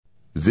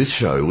This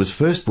show was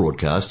first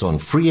broadcast on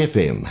Free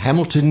FM,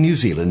 Hamilton, New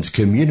Zealand's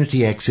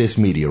community access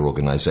media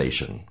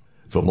organisation.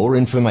 For more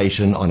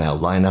information on our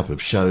lineup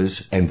of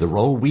shows and the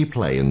role we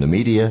play in the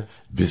media,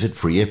 visit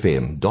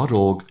freefm.org.nz.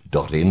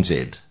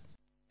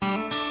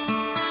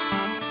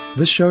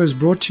 This show is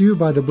brought to you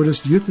by the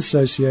Buddhist Youth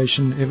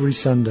Association every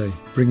Sunday,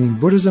 bringing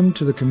Buddhism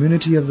to the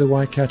community of the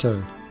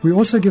Waikato. We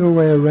also give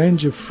away a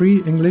range of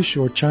free English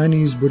or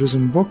Chinese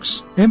Buddhism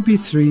books,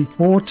 MP3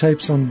 or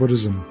tapes on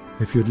Buddhism.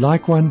 If you'd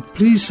like one,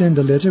 please send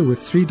a letter with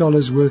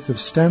 $3 worth of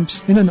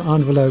stamps in an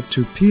envelope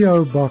to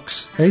P.O.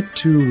 Box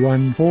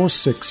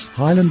 82146,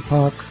 Highland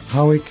Park,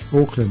 Howick,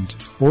 Auckland.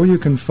 Or you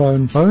can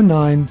phone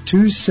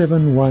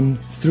 09271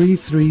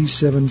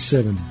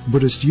 3377.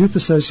 Buddhist Youth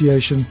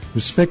Association,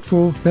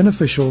 respectful,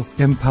 beneficial,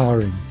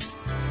 empowering.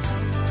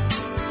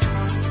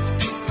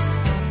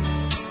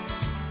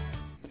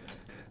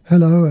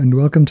 Hello and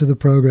welcome to the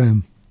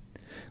program.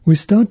 We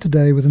start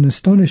today with an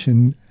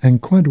astonishing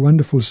and quite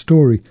wonderful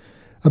story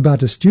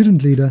about a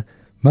student leader,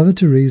 Mother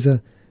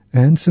Teresa,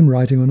 and some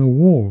writing on a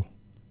wall.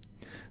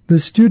 The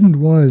student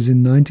was,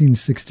 in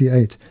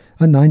 1968,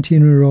 a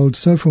 19-year-old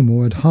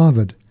sophomore at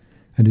Harvard,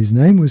 and his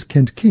name was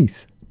Kent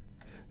Keith.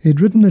 He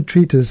had written a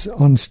treatise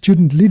on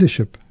student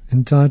leadership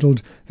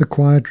entitled The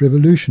Quiet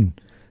Revolution,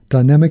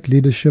 Dynamic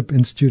Leadership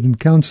in Student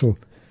Council,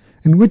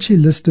 in which he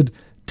listed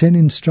 10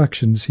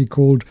 instructions he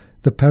called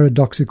the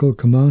Paradoxical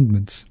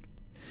Commandments.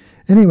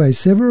 Anyway,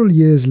 several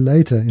years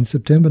later, in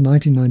September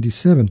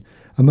 1997,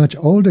 a much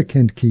older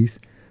Kent Keith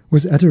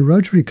was at a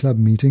Rotary Club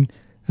meeting,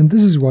 and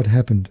this is what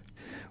happened.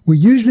 We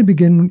usually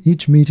begin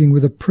each meeting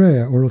with a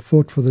prayer or a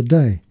thought for the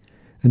day,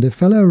 and a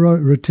fellow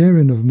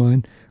Rotarian of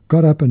mine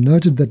got up and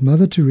noted that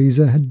Mother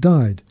Teresa had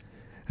died,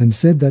 and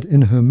said that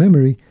in her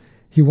memory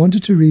he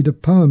wanted to read a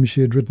poem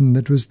she had written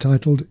that was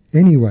titled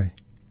Anyway.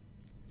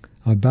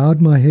 I bowed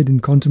my head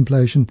in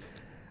contemplation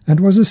and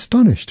was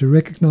astonished to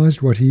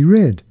recognize what he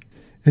read.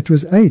 It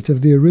was 8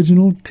 of the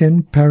original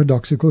 10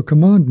 paradoxical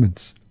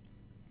commandments.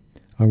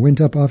 I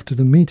went up after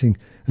the meeting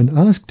and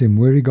asked him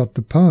where he got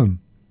the poem.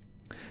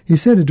 He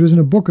said it was in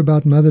a book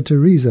about Mother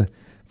Teresa,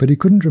 but he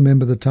couldn't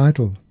remember the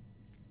title.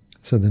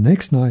 So the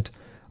next night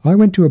I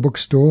went to a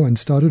bookstore and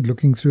started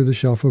looking through the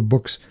shelf of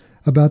books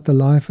about the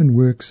life and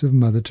works of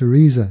Mother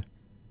Teresa.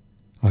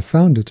 I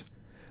found it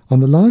on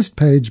the last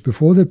page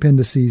before the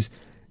appendices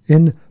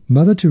in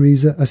Mother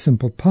Teresa, A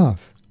Simple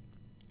Path.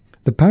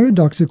 The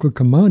paradoxical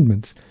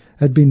commandments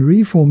had been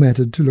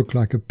reformatted to look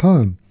like a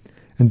poem,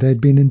 and they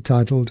had been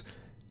entitled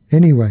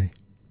Anyway.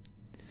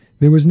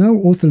 There was no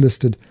author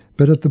listed,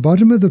 but at the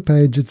bottom of the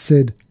page it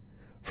said,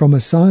 "From a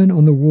sign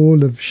on the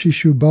wall of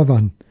Shishu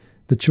Bhavan,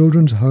 the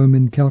children's home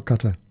in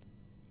Calcutta."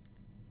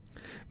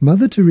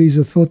 Mother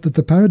Teresa thought that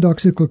the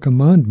paradoxical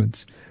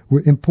commandments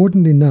were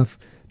important enough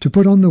to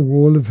put on the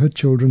wall of her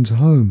children's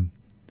home.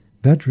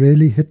 That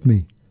really hit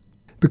me,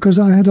 because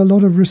I had a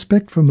lot of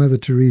respect for Mother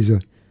Teresa,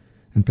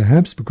 and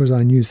perhaps because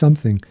I knew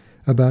something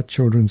about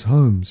children's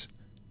homes.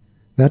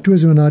 That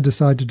was when I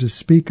decided to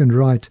speak and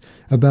write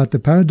about the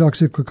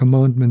paradoxical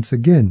commandments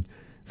again,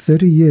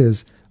 30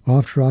 years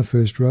after I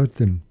first wrote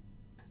them.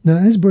 Now,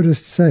 as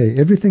Buddhists say,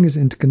 everything is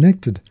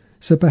interconnected,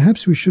 so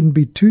perhaps we shouldn't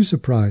be too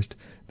surprised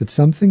that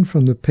something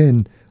from the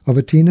pen of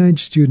a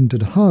teenage student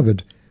at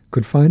Harvard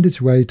could find its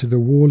way to the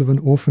wall of an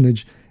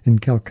orphanage in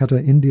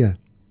Calcutta, India.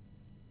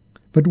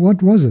 But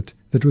what was it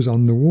that was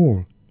on the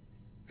wall?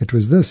 It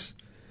was this,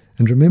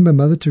 and remember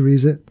Mother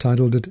Teresa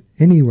titled it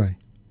Anyway.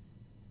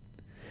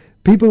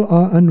 People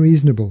are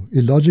unreasonable,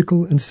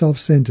 illogical, and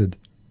self-centered.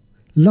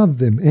 Love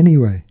them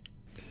anyway.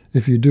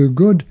 If you do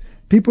good,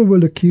 people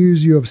will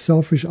accuse you of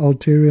selfish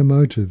ulterior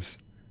motives.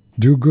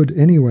 Do good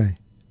anyway.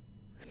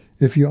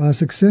 If you are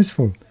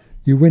successful,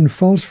 you win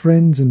false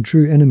friends and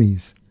true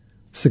enemies.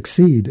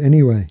 Succeed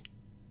anyway.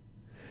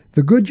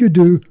 The good you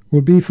do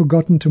will be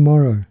forgotten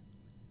tomorrow.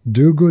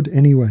 Do good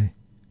anyway.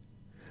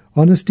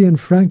 Honesty and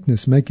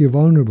frankness make you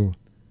vulnerable.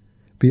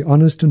 Be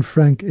honest and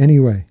frank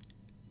anyway.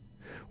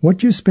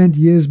 What you spent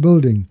years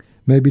building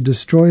may be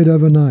destroyed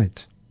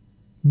overnight.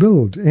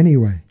 Build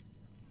anyway.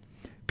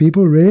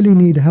 People rarely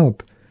need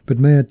help, but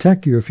may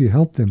attack you if you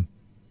help them.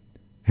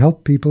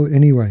 Help people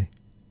anyway.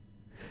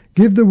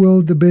 Give the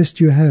world the best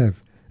you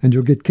have, and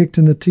you'll get kicked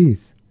in the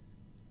teeth.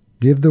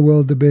 Give the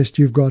world the best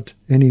you've got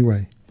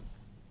anyway.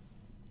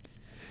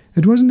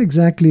 It wasn't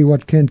exactly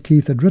what Kent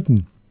Keith had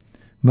written.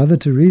 Mother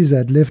Teresa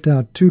had left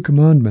out 2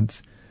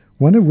 commandments,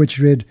 one of which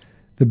read,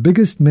 "The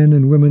biggest men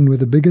and women with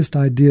the biggest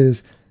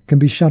ideas can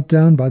be shut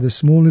down by the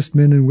smallest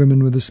men and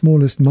women with the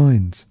smallest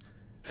minds.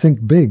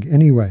 Think big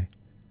anyway."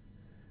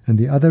 And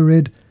the other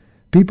read,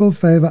 "People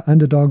favor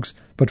underdogs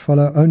but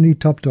follow only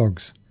top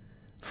dogs.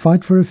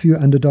 Fight for a few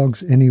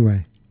underdogs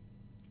anyway."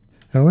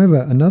 However,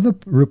 another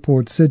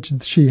report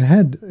said she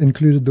had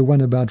included the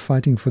one about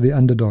fighting for the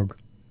underdog.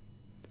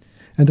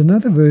 And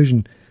another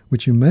version,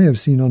 which you may have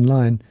seen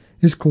online,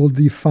 is called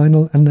the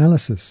Final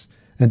Analysis,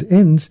 and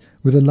ends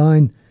with a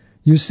line,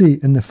 "You see,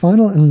 in the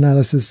final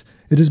analysis,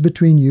 it is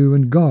between you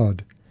and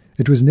God.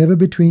 It was never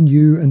between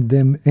you and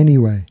them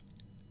anyway."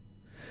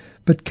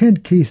 But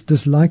Kent Keith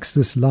dislikes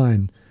this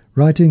line,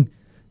 writing,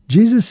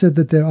 Jesus said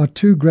that there are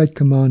two great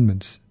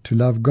commandments, to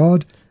love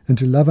God and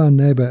to love our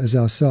neighbor as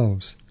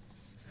ourselves.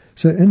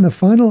 So in the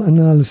final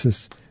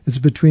analysis, it's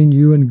between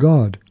you and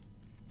God,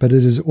 but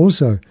it is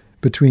also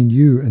between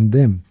you and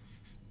them.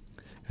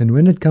 And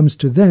when it comes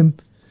to them,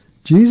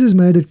 Jesus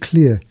made it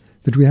clear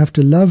that we have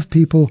to love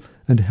people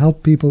and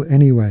help people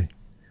anyway.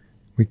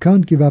 We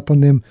can't give up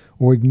on them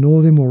or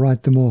ignore them or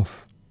write them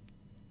off.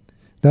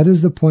 That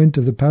is the point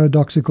of the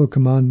paradoxical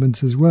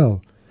commandments as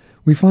well.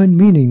 We find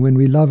meaning when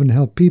we love and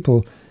help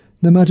people,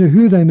 no matter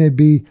who they may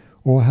be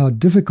or how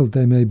difficult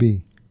they may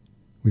be.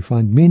 We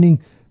find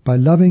meaning by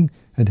loving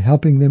and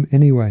helping them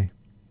anyway.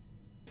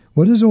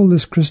 What has all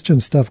this Christian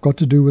stuff got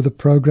to do with a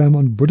program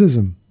on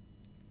Buddhism?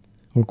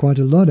 Well, quite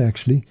a lot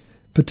actually,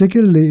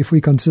 particularly if we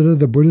consider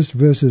the Buddhist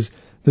verses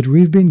that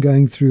we've been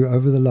going through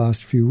over the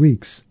last few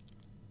weeks.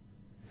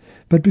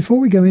 But before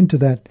we go into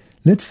that,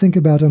 let's think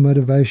about our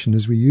motivation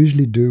as we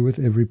usually do with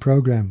every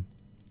program.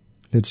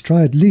 Let's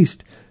try at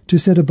least to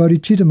set a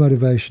bodhicitta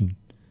motivation.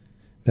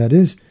 That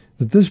is,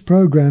 that this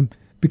program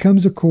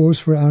becomes a cause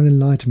for our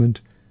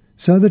enlightenment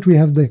so that we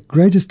have the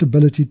greatest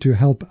ability to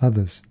help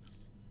others.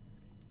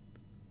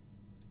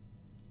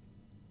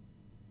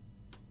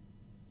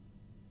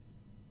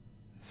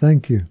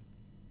 Thank you.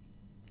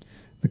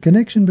 The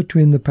connection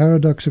between the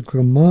paradoxical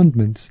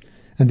commandments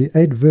and the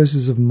 8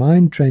 verses of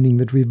mind training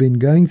that we've been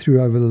going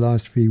through over the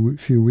last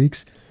few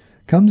weeks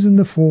comes in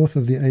the 4th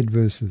of the 8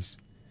 verses.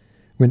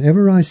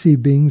 Whenever I see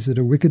beings that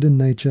are wicked in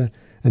nature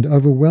and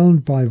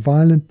overwhelmed by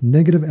violent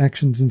negative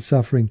actions and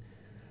suffering,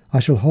 I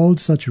shall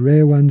hold such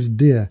rare ones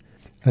dear,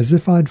 as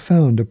if I'd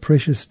found a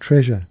precious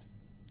treasure.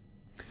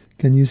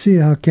 Can you see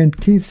how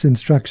Kent Keith's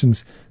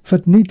instructions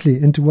fit neatly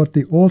into what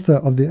the author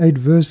of the 8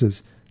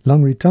 verses,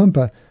 Langri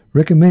Tampa,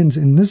 recommends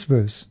in this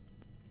verse?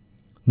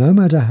 No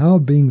matter how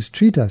beings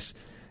treat us,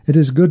 it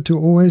is good to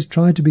always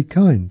try to be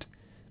kind,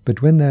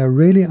 but when they are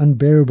really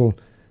unbearable,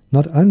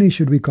 not only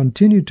should we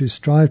continue to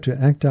strive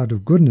to act out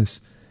of goodness,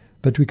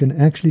 but we can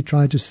actually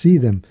try to see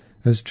them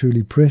as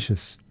truly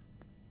precious.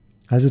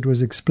 As it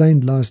was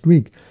explained last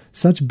week,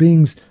 such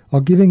beings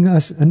are giving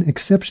us an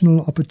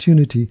exceptional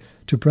opportunity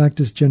to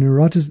practice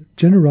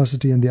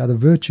generosity and the other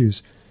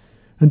virtues,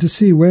 and to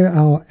see where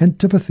our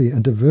antipathy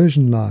and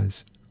aversion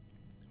lies.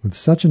 With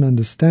such an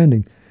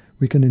understanding,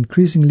 we can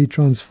increasingly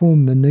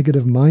transform the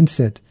negative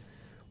mindset,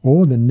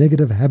 or the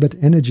negative habit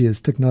energy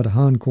as Thich Nhat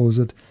Hanh calls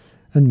it,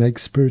 and make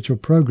spiritual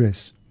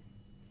progress.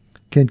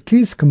 Kent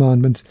Keith's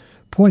commandments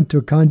point to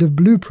a kind of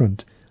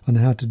blueprint on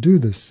how to do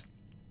this.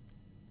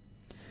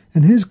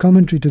 In his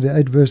commentary to the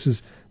 8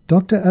 verses,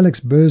 Dr. Alex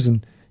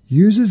Berzin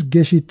uses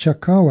Geshe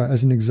Chakawa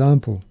as an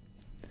example.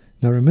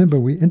 Now remember,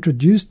 we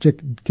introduced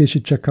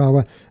Geshe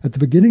Chakawa at the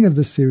beginning of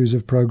this series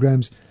of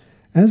programs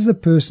as the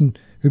person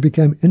who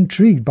became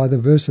intrigued by the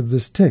verse of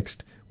this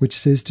text, which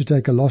says to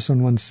take a loss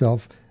on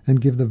oneself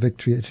and give the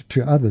victory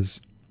to others.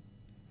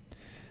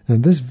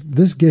 And this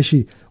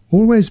Geshe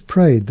always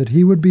prayed that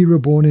he would be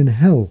reborn in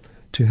hell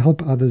to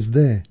help others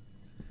there.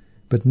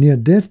 But near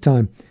death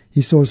time,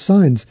 he saw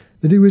signs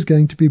that he was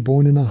going to be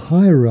born in a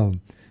higher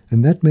realm,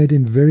 and that made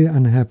him very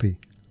unhappy.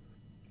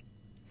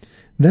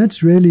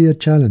 That's really a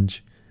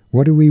challenge.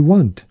 What do we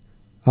want?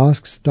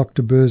 Asks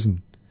Dr.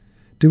 Berzin.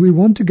 Do we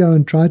want to go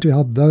and try to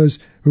help those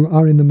who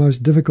are in the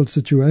most difficult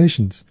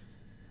situations?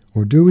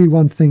 Or do we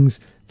want things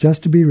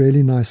just to be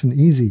really nice and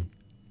easy?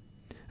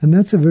 And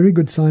that's a very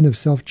good sign of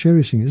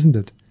self-cherishing, isn't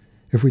it?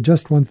 If we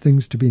just want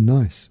things to be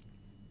nice.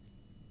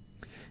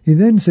 He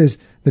then says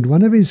that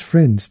one of his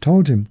friends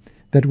told him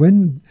that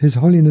when His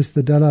Holiness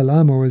the Dalai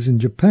Lama was in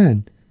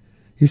Japan,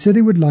 he said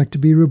he would like to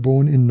be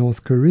reborn in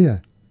North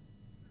Korea.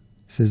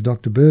 Says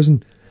Dr.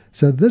 Berzin,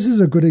 so this is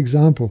a good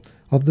example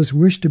of this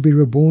wish to be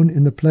reborn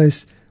in the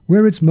place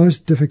where it's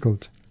most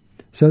difficult,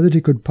 so that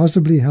he could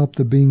possibly help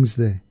the beings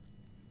there.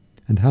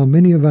 And how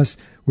many of us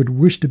would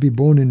wish to be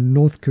born in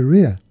North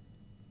Korea?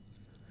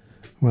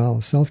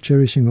 Well,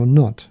 self-cherishing or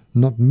not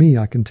me,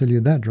 I can tell you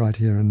that right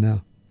here and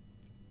now.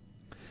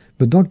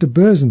 But Dr.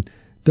 Berzin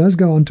does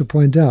go on to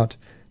point out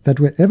that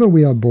wherever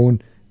we are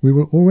born, we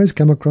will always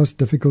come across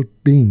difficult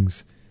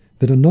beings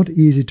that are not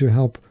easy to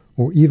help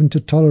or even to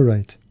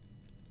tolerate.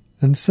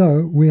 And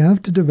so we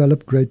have to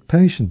develop great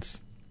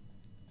patience.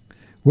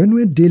 When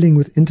we're dealing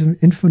with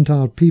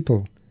infantile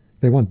people,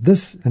 they want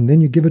this and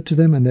then you give it to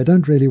them and they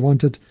don't really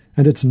want it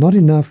and it's not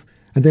enough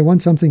and they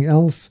want something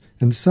else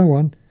and so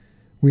on,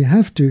 we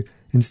have to,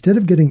 instead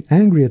of getting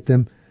angry at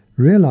them,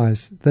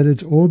 realize that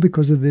it's all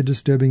because of their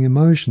disturbing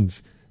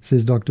emotions,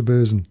 says Dr.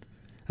 Berzin,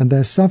 and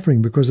they're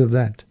suffering because of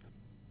that.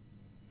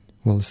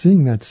 Well,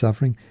 seeing that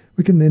suffering,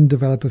 we can then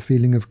develop a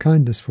feeling of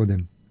kindness for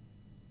them.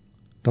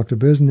 Dr.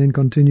 Berzin then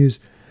continues,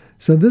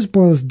 so this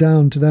boils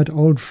down to that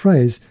old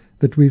phrase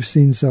that we've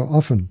seen so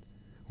often.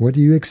 What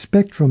do you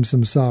expect from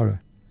samsara?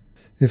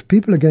 If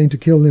people are going to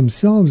kill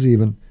themselves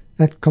even,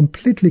 act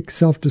completely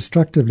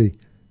self-destructively,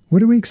 what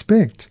do we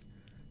expect?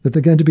 That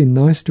they're going to be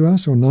nice to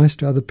us or nice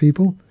to other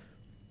people?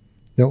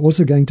 They're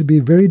also going to be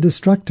very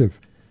destructive,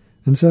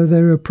 and so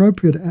they're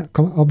appropriate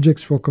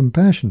objects for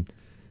compassion,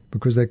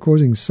 because they're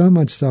causing so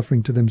much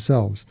suffering to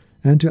themselves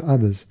and to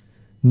others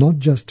not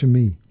just to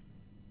me.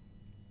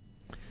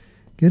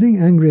 Getting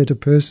angry at a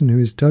person who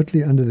is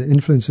totally under the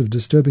influence of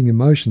disturbing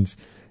emotions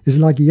is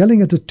like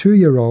yelling at a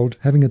 2-year-old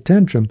having a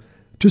tantrum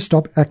to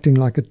stop acting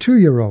like a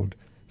 2-year-old,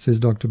 says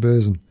Dr.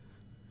 Berzin.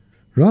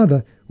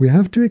 Rather, we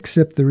have to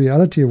accept the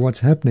reality of what's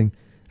happening,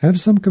 have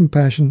some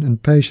compassion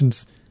and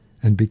patience,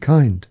 and be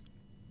kind.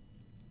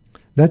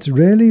 That's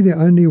really the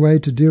only way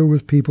to deal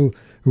with people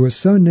who are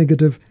so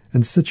negative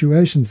and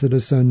situations that are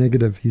so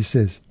negative, he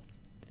says.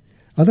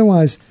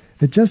 Otherwise,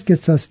 it just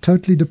gets us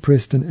totally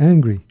depressed and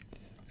angry.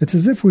 It's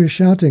as if we're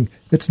shouting,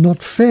 "It's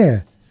not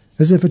fair,"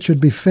 as if it should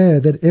be fair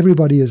that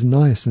everybody is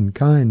nice and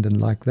kind and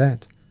like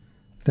that.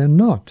 They're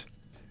not.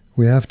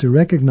 We have to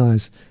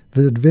recognize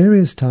that at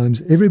various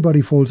times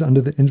everybody falls under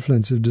the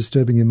influence of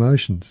disturbing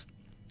emotions.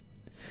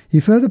 He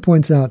further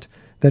points out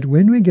that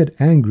when we get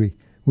angry,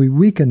 we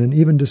weaken and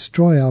even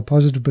destroy our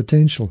positive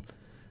potential,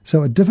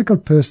 so a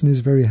difficult person is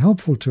very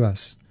helpful to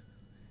us.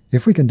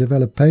 If we can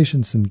develop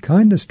patience and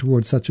kindness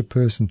towards such a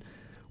person,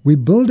 we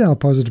build our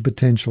positive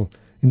potential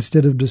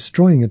instead of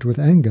destroying it with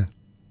anger.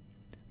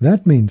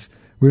 That means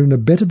we're in a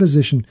better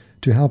position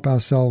to help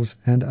ourselves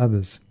and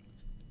others.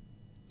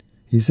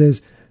 He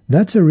says,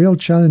 that's a real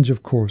challenge,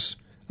 of course,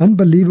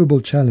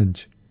 unbelievable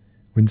challenge.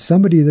 When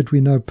somebody that we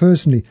know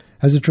personally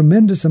has a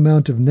tremendous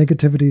amount of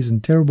negativities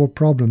and terrible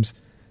problems,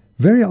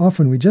 very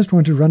often we just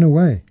want to run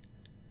away.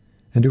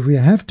 And if we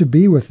have to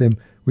be with them,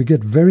 we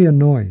get very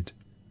annoyed.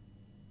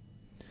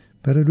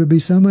 But it would be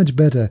so much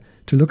better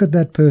to look at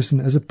that person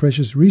as a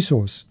precious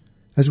resource,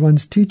 as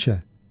one's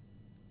teacher.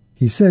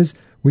 He says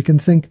we can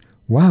think,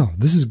 wow,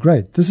 this is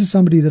great, this is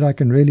somebody that I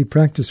can really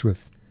practice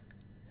with.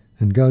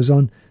 And goes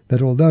on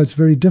that although it's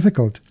very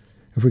difficult,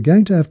 if we're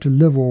going to have to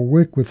live or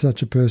work with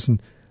such a person,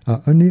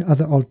 our only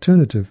other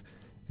alternative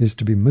is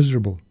to be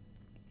miserable.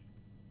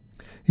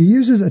 He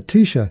uses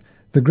Atisha,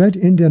 the great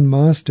Indian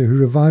master who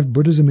revived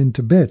Buddhism in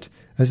Tibet,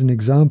 as an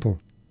example.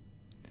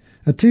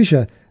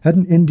 Atisha had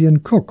an Indian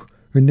cook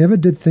who never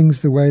did things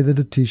the way that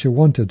Atisha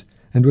wanted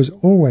and was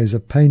always a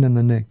pain in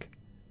the neck.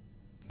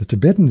 The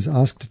Tibetans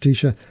asked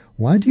Atisha,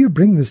 "Why do you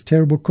bring this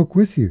terrible cook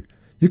with you?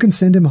 You can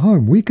send him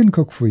home. We can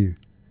cook for you."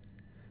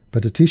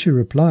 But Atisha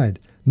replied,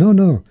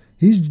 No,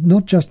 he's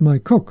not just my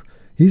cook.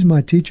 He's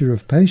my teacher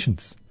of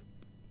patience.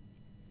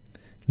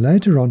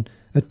 Later on,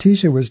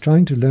 Atisha was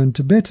trying to learn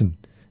Tibetan,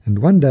 and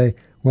one day,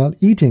 while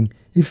eating,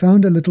 he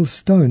found a little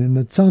stone in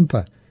the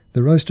tsampa,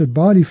 the roasted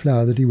barley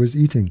flour that he was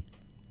eating.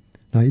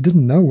 Now, he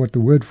didn't know what the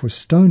word for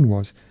stone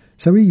was,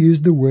 so he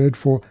used the word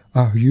for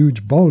a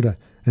huge boulder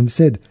and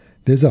said,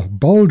 "There's a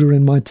boulder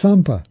in my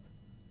tsampa."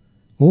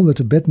 All the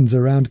Tibetans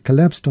around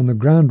collapsed on the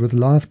ground with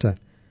laughter.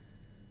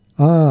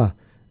 "Ah,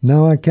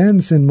 now I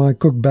can send my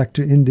cook back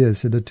to India,"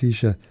 said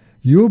Atisha.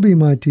 "You'll be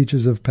my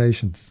teachers of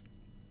patience."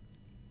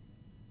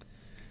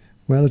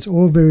 Well, it's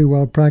all very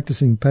well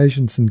practicing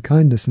patience and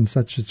kindness in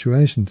such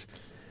situations,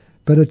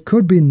 but it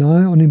could be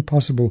nigh on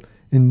impossible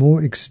in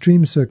more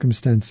extreme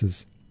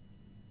circumstances.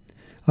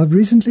 I've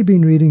recently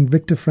been reading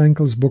Viktor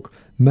Frankl's book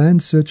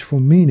Man's Search for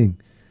Meaning,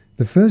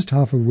 the first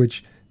half of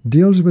which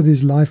deals with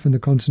his life in the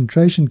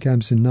concentration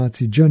camps in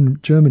Nazi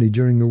Germany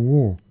during the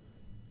war.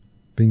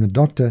 Being a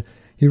doctor,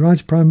 he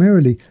writes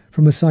primarily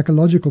from a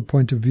psychological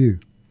point of view.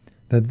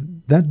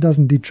 That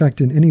doesn't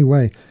detract in any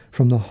way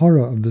from the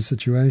horror of the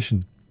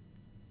situation.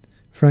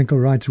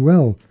 Frankl writes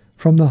well,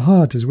 from the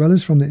heart as well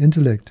as from the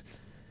intellect,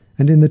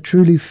 and in the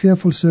truly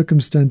fearful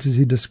circumstances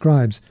he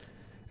describes,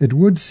 it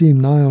would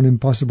seem nigh on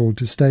impossible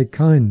to stay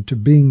kind to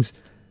beings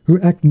who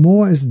act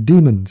more as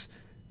demons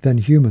than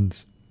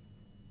humans.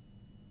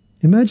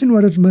 Imagine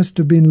what it must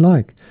have been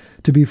like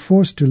to be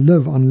forced to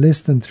live on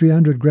less than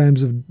 300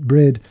 grams of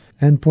bread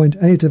and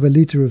 0.8 of a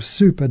liter of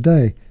soup a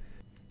day,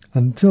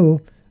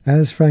 until,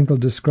 as Frankl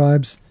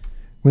describes,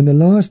 when the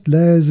last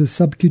layers of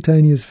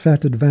subcutaneous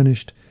fat had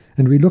vanished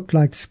and we looked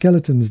like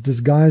skeletons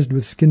disguised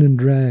with skin and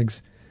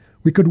rags,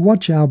 we could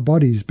watch our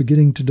bodies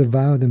beginning to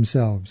devour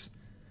themselves.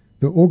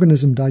 The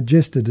organism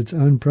digested its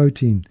own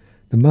protein,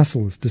 the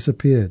muscles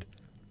disappeared.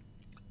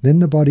 Then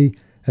the body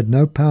had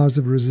no powers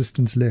of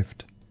resistance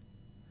left.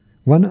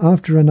 One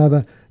after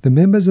another, the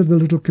members of the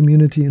little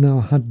community in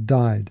our hut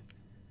died.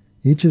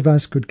 Each of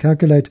us could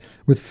calculate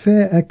with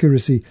fair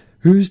accuracy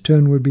whose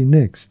turn would be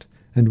next,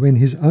 and when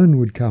his own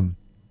would come.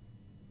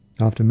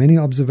 After many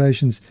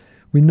observations,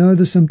 we know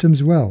the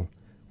symptoms well,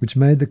 which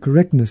made the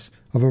correctness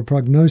of our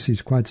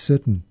prognosis quite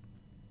certain.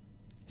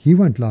 "He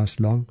won't last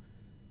long,"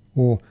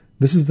 or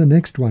 "This is the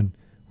next one,"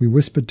 we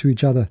whispered to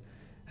each other,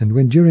 and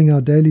when during our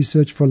daily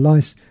search for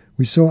lice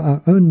we saw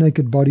our own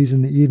naked bodies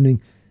in the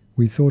evening,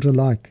 we thought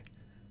alike.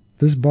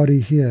 This body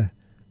here,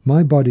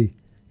 my body,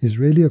 is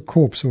really a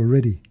corpse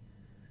already.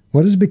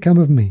 What has become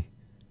of me?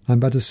 I'm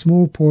but a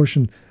small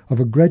portion of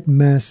a great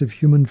mass of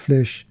human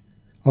flesh,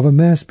 of a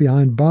mass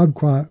behind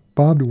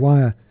barbed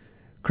wire,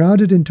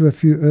 crowded into a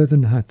few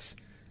earthen huts,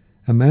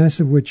 a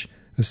mass of which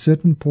a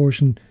certain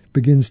portion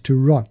begins to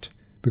rot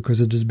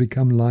because it has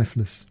become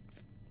lifeless.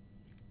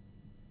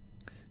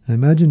 I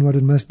imagine what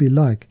it must be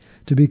like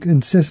to be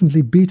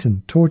incessantly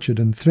beaten, tortured,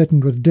 and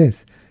threatened with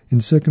death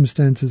in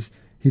circumstances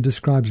he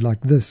describes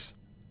like this.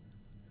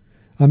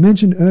 I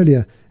mentioned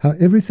earlier how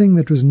everything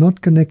that was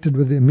not connected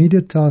with the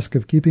immediate task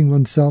of keeping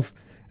oneself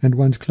and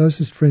one's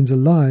closest friends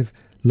alive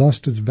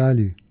lost its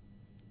value.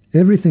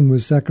 Everything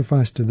was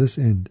sacrificed to this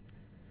end.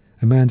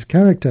 A man's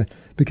character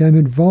became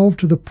involved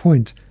to the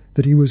point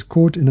that he was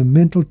caught in a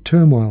mental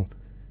turmoil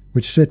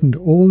which threatened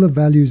all the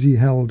values he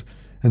held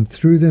and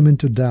threw them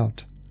into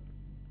doubt.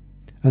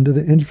 Under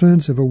the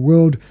influence of a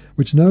world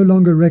which no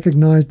longer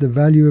recognized the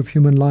value of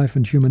human life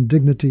and human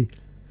dignity,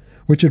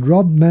 which had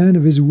robbed man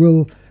of his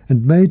will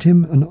and made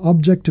him an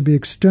object to be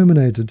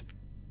exterminated,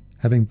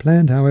 having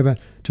planned, however,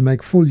 to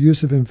make full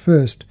use of him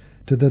first,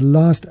 to the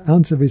last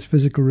ounce of his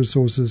physical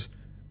resources.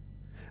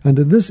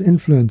 Under this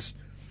influence,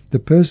 the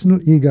personal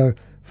ego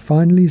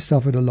finally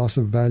suffered a loss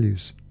of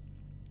values.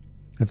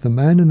 If the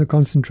man in the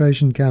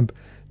concentration camp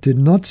did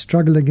not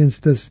struggle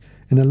against this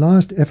in a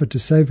last effort to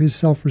save his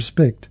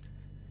self-respect,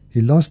 he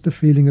lost the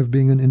feeling of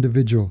being an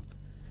individual,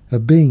 a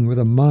being with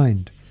a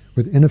mind,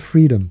 with inner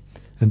freedom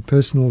and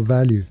personal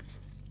value.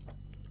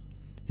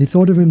 He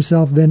thought of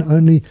himself then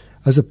only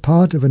as a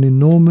part of an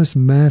enormous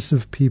mass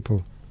of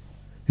people.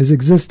 His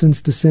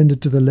existence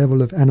descended to the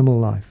level of animal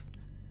life.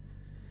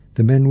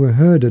 The men were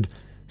herded,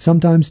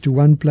 sometimes to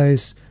one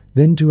place,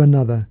 then to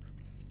another,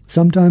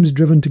 sometimes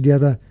driven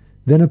together,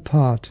 then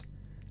apart,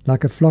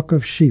 like a flock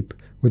of sheep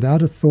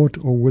without a thought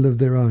or will of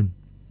their own.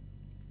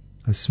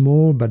 A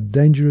small but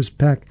dangerous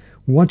pack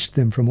watched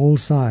them from all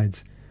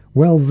sides,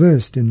 well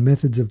versed in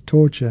methods of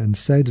torture and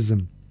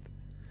sadism.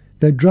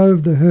 They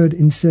drove the herd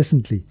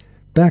incessantly,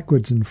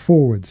 backwards and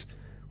forwards,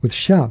 with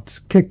shouts,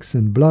 kicks,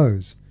 and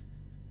blows.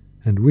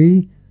 And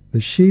we, the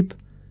sheep,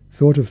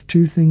 thought of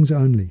two things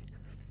only: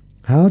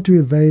 how to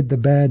evade the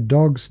bad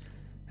dogs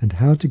and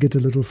how to get a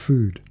little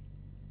food.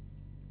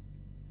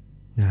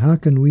 Now how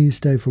can we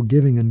stay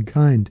forgiving and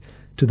kind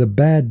to the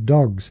bad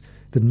dogs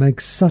that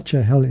make such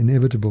a hell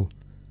inevitable?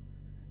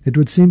 It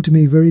would seem to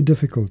me very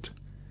difficult.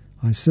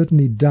 I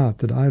certainly doubt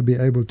that I'll be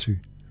able to.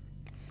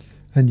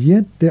 And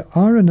yet there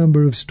are a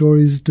number of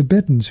stories of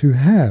Tibetans who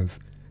have,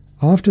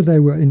 after they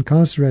were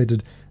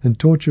incarcerated and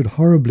tortured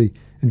horribly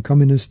in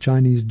communist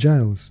Chinese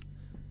jails.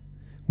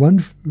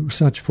 One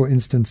such, for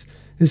instance,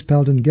 is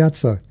Palden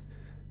Gyatso,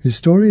 whose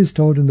story is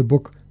told in the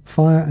book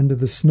Fire Under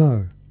the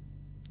Snow.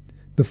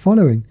 The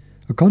following,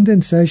 a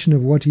condensation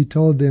of what he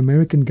told the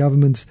American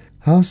government's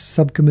House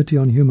Subcommittee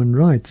on Human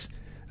Rights,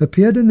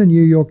 appeared in the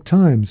New York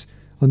Times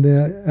on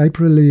their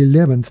April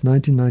 11th,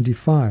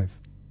 1995.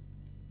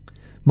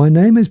 My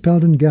name is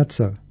Palden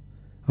Gyatso.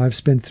 I have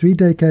spent 3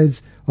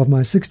 decades of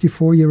my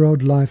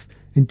 64-year-old life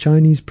in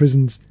Chinese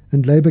prisons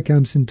and labor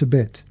camps in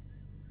Tibet.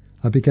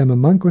 I became a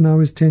monk when I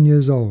was 10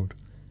 years old.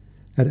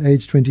 At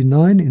age 29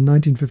 in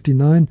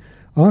 1959,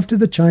 after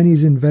the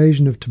Chinese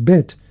invasion of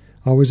Tibet,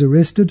 I was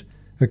arrested,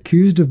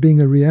 accused of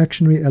being a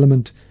reactionary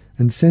element,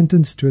 and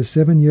sentenced to a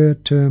 7-year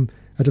term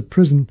at a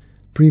prison,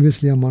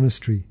 previously a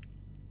monastery.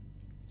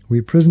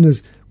 We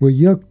prisoners were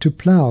yoked to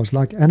ploughs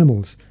like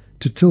animals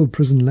to till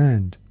prison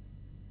land.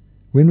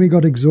 When we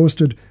got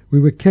exhausted, we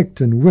were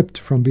kicked and whipped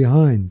from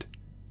behind.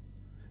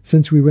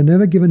 Since we were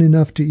never given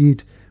enough to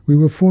eat, we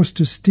were forced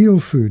to steal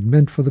food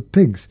meant for the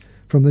pigs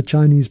from the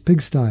Chinese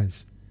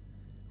pigsties.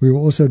 We were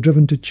also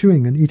driven to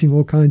chewing and eating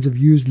all kinds of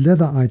used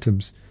leather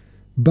items,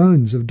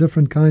 bones of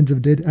different kinds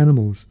of dead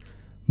animals,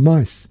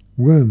 mice,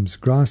 worms,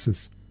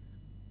 grasses.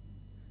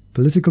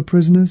 Political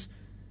prisoners?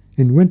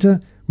 In winter,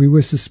 we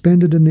were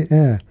suspended in the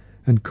air,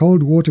 and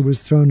cold water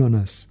was thrown on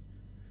us.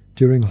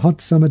 During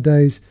hot summer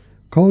days,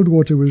 cold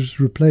water was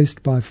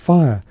replaced by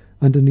fire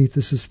underneath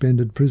the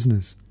suspended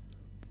prisoners.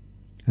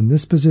 In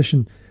this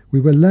position,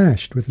 we were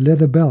lashed with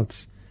leather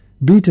belts,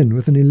 beaten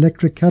with an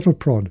electric cattle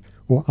prod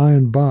or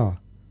iron bar.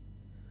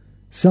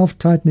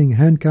 Self-tightening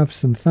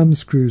handcuffs and thumb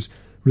screws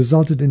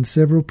resulted in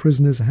several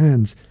prisoners'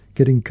 hands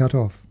getting cut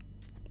off.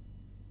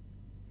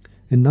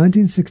 In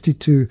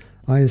 1962,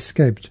 I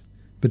escaped,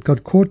 but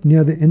got caught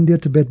near the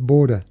India-Tibet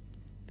border.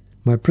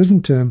 My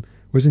prison term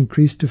was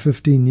increased to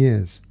 15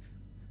 years.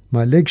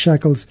 My leg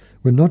shackles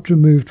were not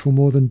removed for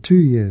more than 2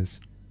 years.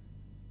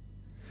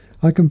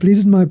 I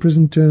completed my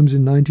prison terms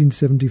in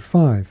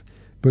 1975,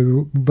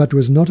 but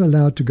was not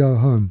allowed to go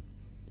home.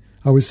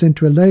 I was sent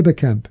to a labor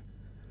camp.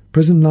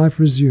 Prison life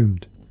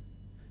resumed.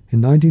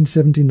 In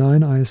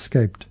 1979 I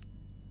escaped.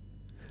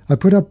 I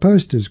put up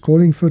posters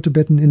calling for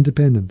Tibetan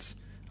independence.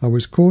 I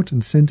was caught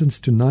and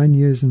sentenced to 9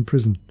 years in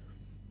prison.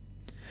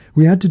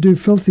 We had to do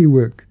filthy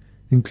work,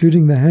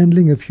 including the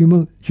handling of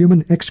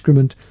human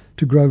excrement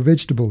to grow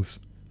vegetables.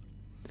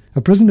 A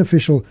prison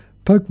official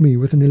poked me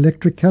with an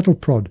electric cattle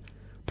prod,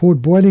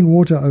 poured boiling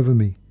water over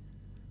me.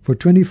 For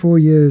 24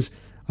 years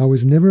I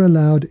was never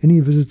allowed any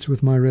visits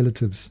with my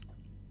relatives.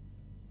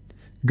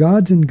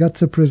 Guards in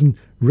Gyatso prison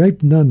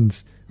raped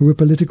nuns who were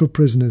political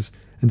prisoners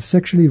and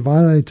sexually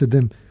violated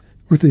them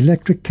with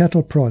electric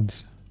cattle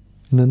prods.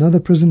 In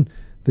another prison,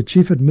 the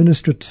chief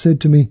administrator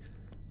said to me,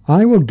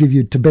 "I will give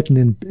you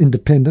Tibetan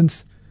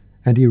independence,"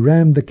 and he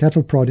rammed the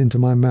cattle prod into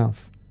my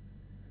mouth.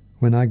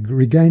 When I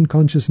regained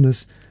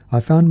consciousness, I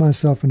found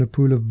myself in a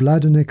pool of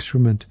blood and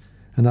excrement,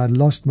 and I had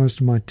lost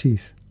most of my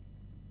teeth.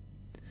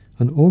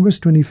 On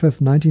August 25,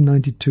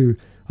 1992,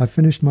 I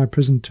finished my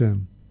prison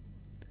term.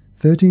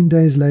 13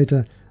 days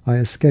later, I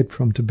escaped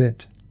from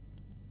Tibet.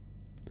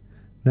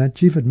 That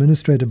chief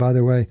administrator, by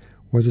the way,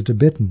 was a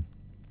Tibetan.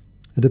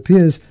 It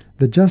appears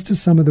that just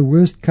as some of the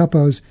worst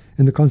kapos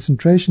in the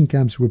concentration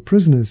camps were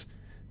prisoners,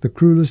 the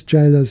cruelest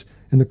jailers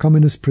in the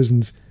communist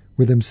prisons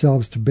were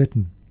themselves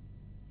Tibetan.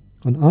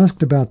 When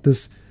asked about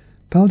this,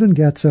 Palden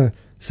Gatso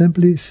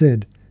simply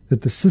said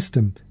that the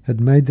system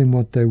had made them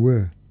what they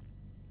were.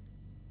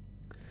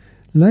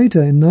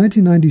 Later, in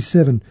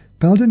 1997,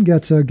 Palden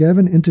Gatso gave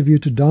an interview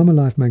to Dharma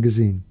Life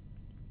magazine.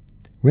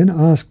 When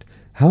asked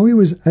how he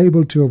was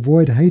able to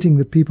avoid hating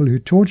the people who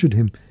tortured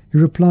him, he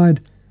replied,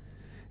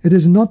 "It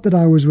is not that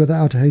I was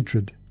without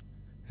hatred.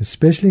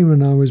 Especially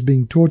when I was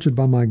being tortured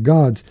by my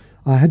guards,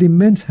 I had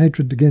immense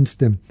hatred against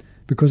them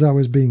because I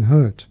was being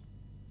hurt.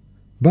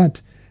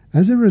 But,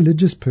 as a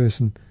religious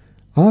person,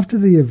 after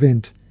the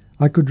event,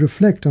 I could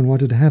reflect on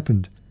what had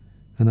happened,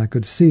 and I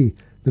could see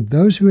that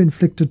those who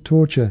inflicted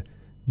torture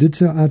did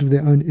so out of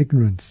their own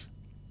ignorance.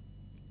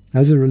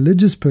 As a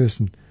religious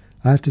person,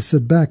 I have to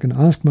sit back and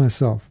ask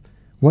myself,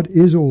 what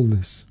is all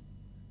this?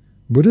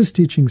 Buddhist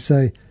teachings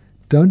say,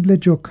 don't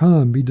let your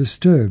calm be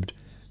disturbed,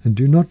 and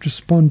do not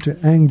respond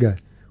to anger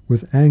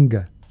with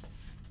anger."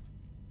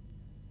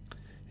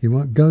 He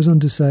goes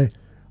on to say,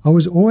 "I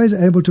was always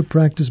able to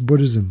practice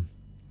Buddhism.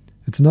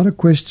 It's not a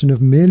question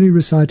of merely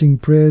reciting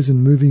prayers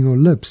and moving your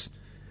lips.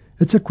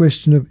 It's a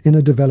question of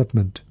inner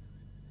development.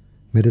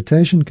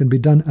 Meditation can be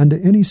done under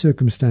any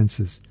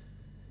circumstances.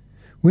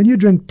 When you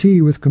drink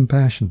tea with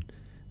compassion,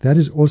 that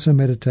is also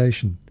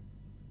meditation.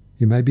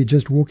 You may be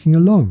just walking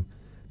along,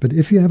 but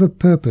if you have a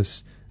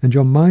purpose and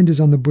your mind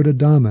is on the Buddha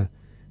Dharma,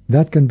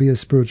 that can be a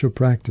spiritual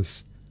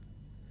practice.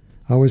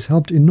 I was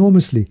helped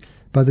enormously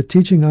by the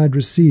teaching I had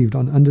received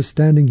on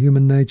understanding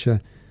human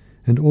nature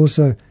and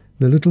also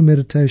the little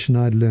meditation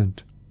I had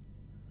learnt.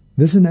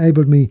 This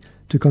enabled me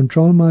to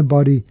control my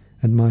body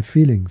and my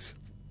feelings."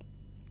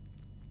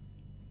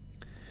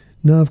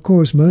 Now, of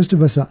course, most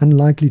of us are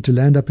unlikely to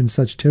land up in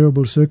such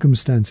terrible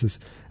circumstances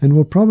and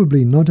will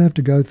probably not have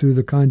to go through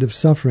the kind of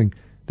suffering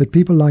that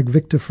people like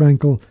Viktor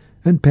Frankl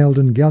and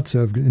Palden Gatso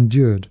have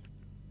endured.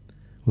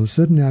 Well,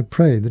 certainly I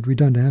pray that we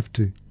don't have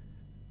to.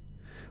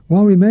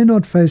 While we may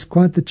not face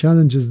quite the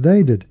challenges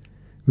they did,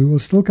 we will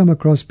still come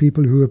across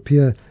people who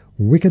appear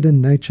wicked in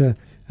nature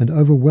and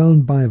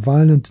overwhelmed by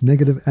violent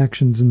negative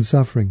actions and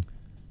suffering.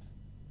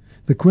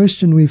 The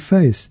question we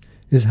face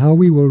is how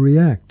we will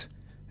react,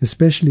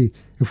 especially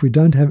if we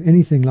don't have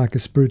anything like a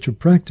spiritual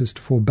practice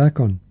to fall back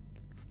on.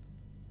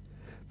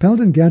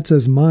 Palden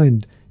Gatso's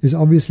mind is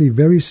obviously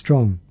very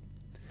strong,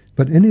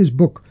 but in his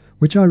book,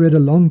 which I read a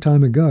long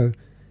time ago,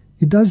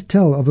 he does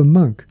tell of a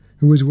monk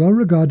who was well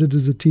regarded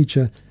as a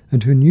teacher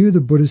and who knew the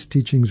Buddhist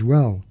teachings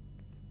well.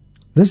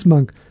 This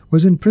monk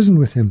was in prison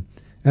with him,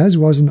 as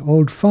was an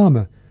old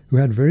farmer who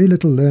had very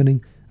little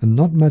learning and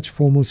not much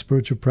formal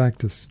spiritual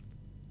practice.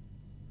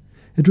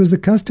 It was the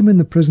custom in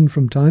the prison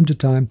from time to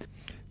time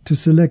to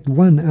select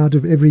 1 out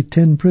of every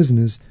 10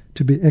 prisoners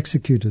to be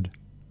executed.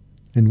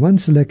 In one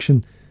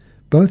selection,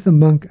 both the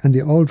monk and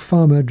the old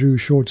farmer drew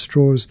short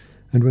straws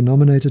and were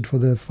nominated for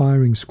the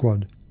firing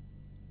squad.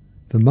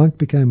 The monk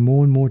became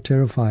more and more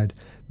terrified,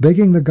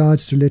 begging the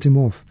guards to let him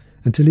off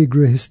until he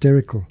grew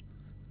hysterical.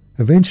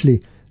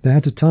 Eventually, they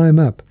had to tie him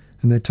up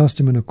and they tossed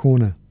him in a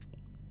corner.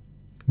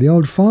 The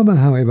old farmer,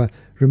 however,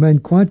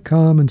 remained quite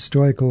calm and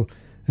stoical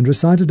and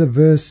recited a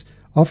verse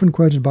often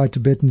quoted by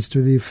Tibetans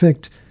to the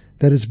effect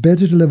that it's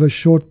better to live a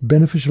short,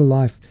 beneficial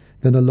life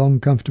than a long,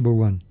 comfortable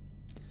one.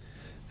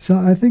 So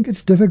I think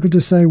it's difficult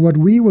to say what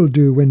we will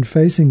do when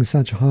facing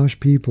such harsh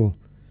people,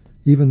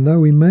 even though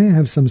we may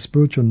have some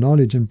spiritual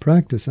knowledge and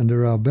practice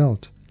under our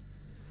belt.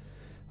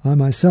 I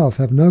myself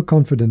have no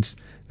confidence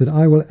that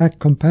I will act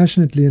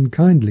compassionately and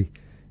kindly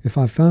if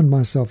I found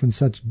myself in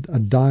such a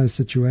dire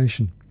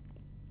situation.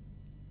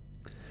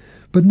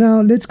 But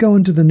now let's go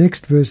on to the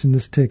next verse in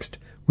this text,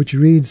 which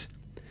reads,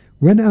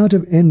 "When out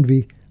of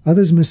envy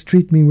others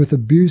mistreat me with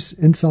abuse,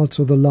 insults,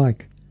 or the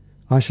like,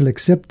 I shall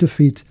accept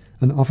defeat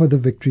and offer the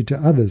victory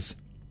to others."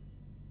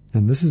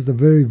 And this is the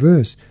very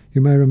verse,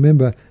 you may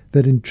remember,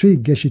 that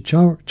intrigued Geshe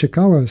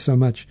Chikawa so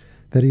much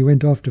that he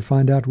went off to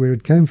find out where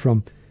it came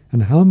from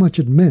and how much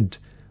it meant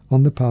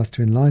on the path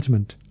to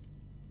enlightenment.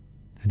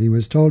 And he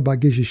was told by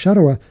Geshe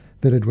Sharawa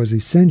that it was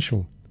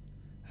essential,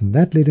 and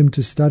that led him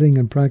to studying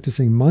and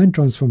practicing mind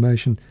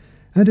transformation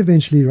and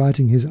eventually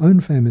writing his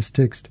own famous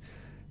text,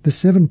 The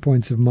 7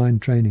 Points of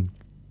Mind Training.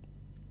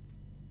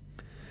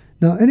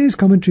 Now, in his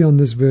commentary on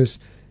this verse,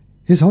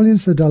 His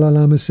Holiness the Dalai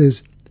Lama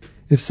says,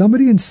 if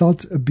somebody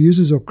insults,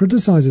 abuses, or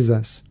criticizes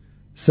us,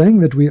 saying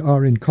that we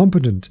are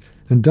incompetent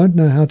and don't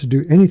know how to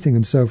do anything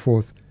and so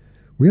forth,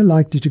 we are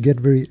likely to get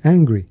very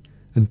angry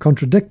and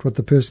contradict what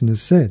the person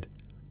has said.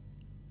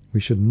 We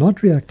should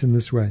not react in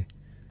this way.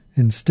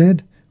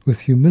 Instead,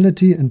 with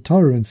humility and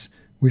tolerance,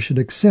 we should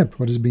accept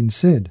what has been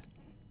said.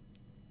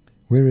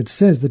 Where it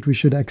says that we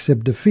should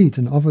accept defeat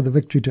and offer the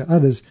victory to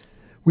others,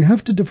 we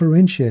have to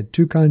differentiate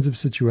 2 kinds of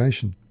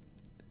situation.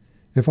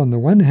 If on the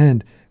one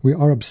hand we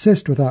are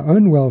obsessed with our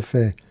own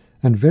welfare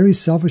and very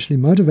selfishly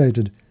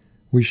motivated,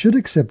 we should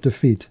accept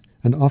defeat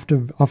and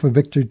offer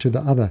victory to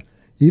the other,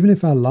 even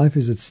if our life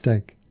is at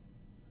stake.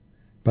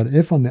 But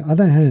if, on the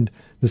other hand,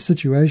 the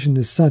situation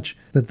is such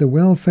that the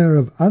welfare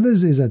of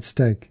others is at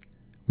stake,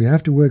 we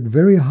have to work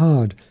very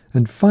hard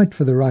and fight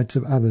for the rights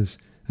of others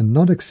and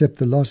not accept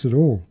the loss at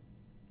all.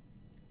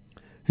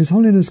 His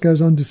Holiness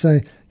goes on to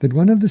say that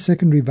one of the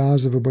secondary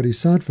vows of a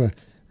bodhisattva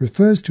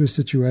refers to a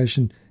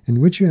situation in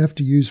which you have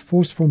to use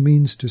forceful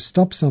means to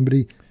stop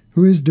somebody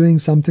who is doing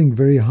something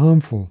very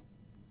harmful.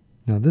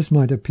 Now, this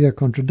might appear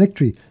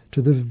contradictory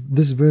to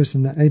this verse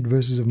in the 8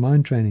 verses of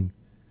mind training,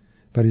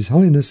 but His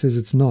Holiness says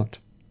it's not.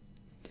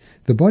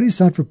 The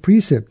bodhisattva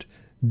precept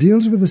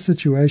deals with a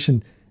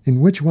situation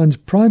in which one's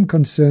prime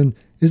concern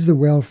is the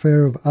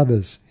welfare of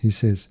others, he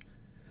says.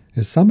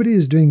 If somebody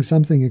is doing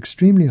something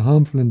extremely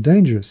harmful and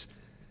dangerous,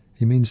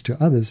 he means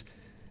to others,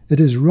 it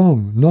is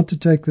wrong not to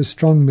take the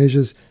strong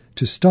measures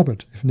to stop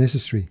it if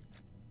necessary.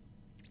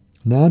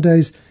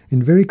 Nowadays,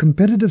 in very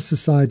competitive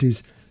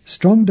societies,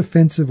 strong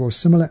defensive or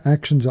similar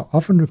actions are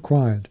often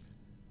required.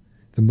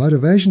 The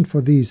motivation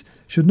for these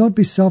should not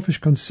be selfish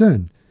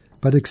concern,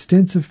 but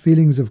extensive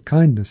feelings of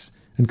kindness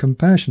and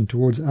compassion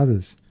towards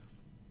others.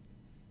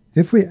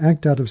 If we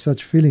act out of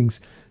such feelings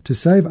to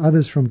save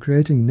others from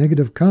creating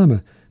negative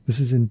karma, this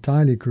is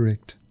entirely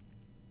correct.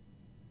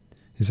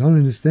 His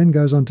Holiness then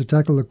goes on to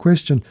tackle the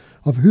question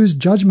of whose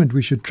judgment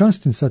we should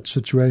trust in such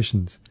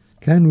situations.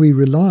 Can we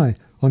rely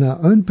on our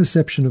own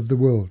perception of the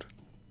world?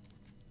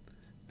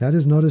 That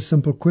is not a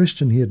simple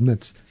question, he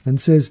admits, and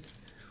says,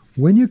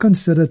 when you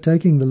consider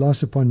taking the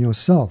loss upon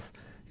yourself,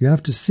 you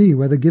have to see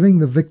whether giving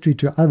the victory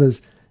to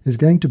others is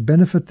going to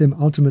benefit them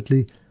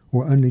ultimately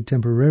or only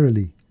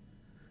temporarily.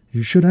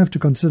 You should have to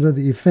consider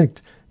the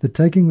effect that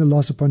taking the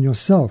loss upon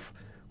yourself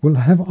will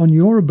have on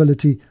your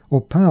ability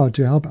or power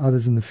to help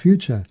others in the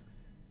future.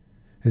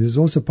 It is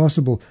also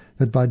possible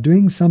that by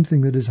doing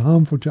something that is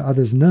harmful to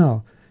others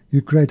now,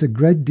 you create a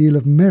great deal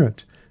of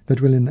merit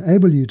that will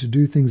enable you to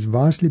do things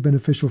vastly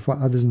beneficial for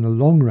others in the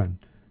long run.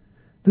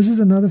 This is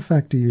another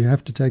factor you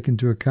have to take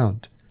into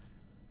account.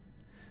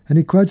 And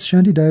he quotes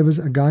Shantideva's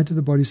A Guide to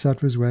the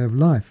Bodhisattva's Way of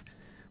Life,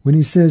 when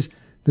he says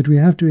that we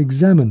have to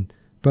examine,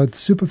 both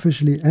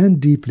superficially and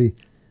deeply,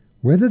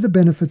 whether the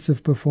benefits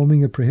of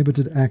performing a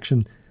prohibited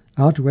action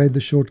outweigh the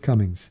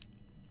shortcomings.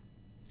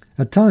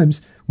 At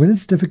times, when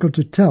it's difficult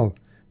to tell,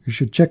 you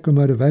should check your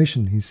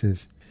motivation, he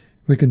says.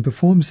 We can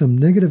perform some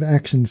negative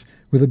actions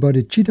with a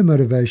bodhicitta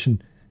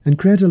motivation and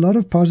create a lot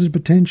of positive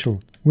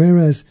potential,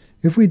 whereas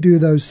if we do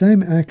those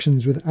same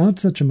actions without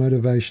such a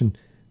motivation,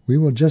 we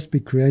will just be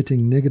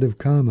creating negative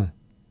karma.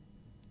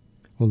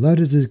 Although it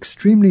is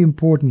extremely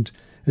important,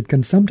 it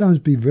can sometimes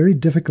be very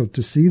difficult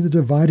to see the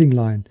dividing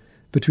line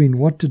between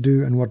what to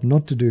do and what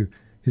not to do,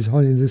 His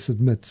Holiness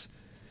admits,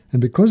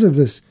 and because of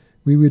this,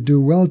 we would do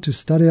well to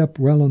study up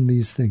well on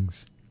these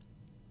things.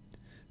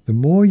 The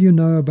more you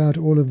know about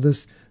all of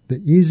this,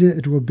 the easier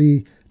it will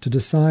be to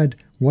decide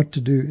what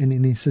to do in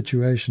any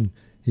situation,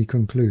 he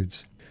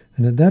concludes.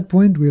 And at that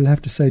point, we'll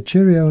have to say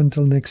cheerio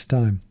until next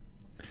time.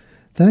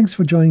 Thanks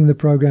for joining the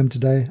program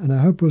today, and I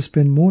hope we'll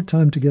spend more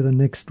time together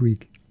next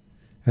week.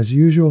 As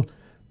usual,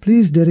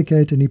 please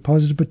dedicate any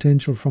positive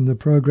potential from the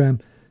program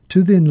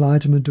to the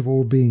enlightenment of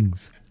all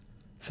beings.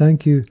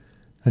 Thank you,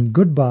 and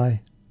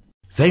goodbye.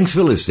 Thanks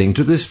for listening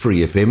to this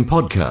Free FM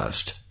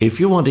podcast. If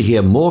you want to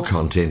hear more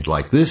content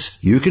like this,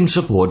 you can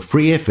support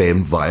Free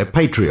FM via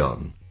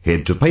Patreon.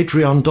 Head to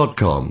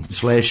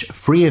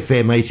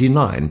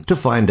patreon.com/freefm89 to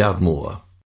find out more.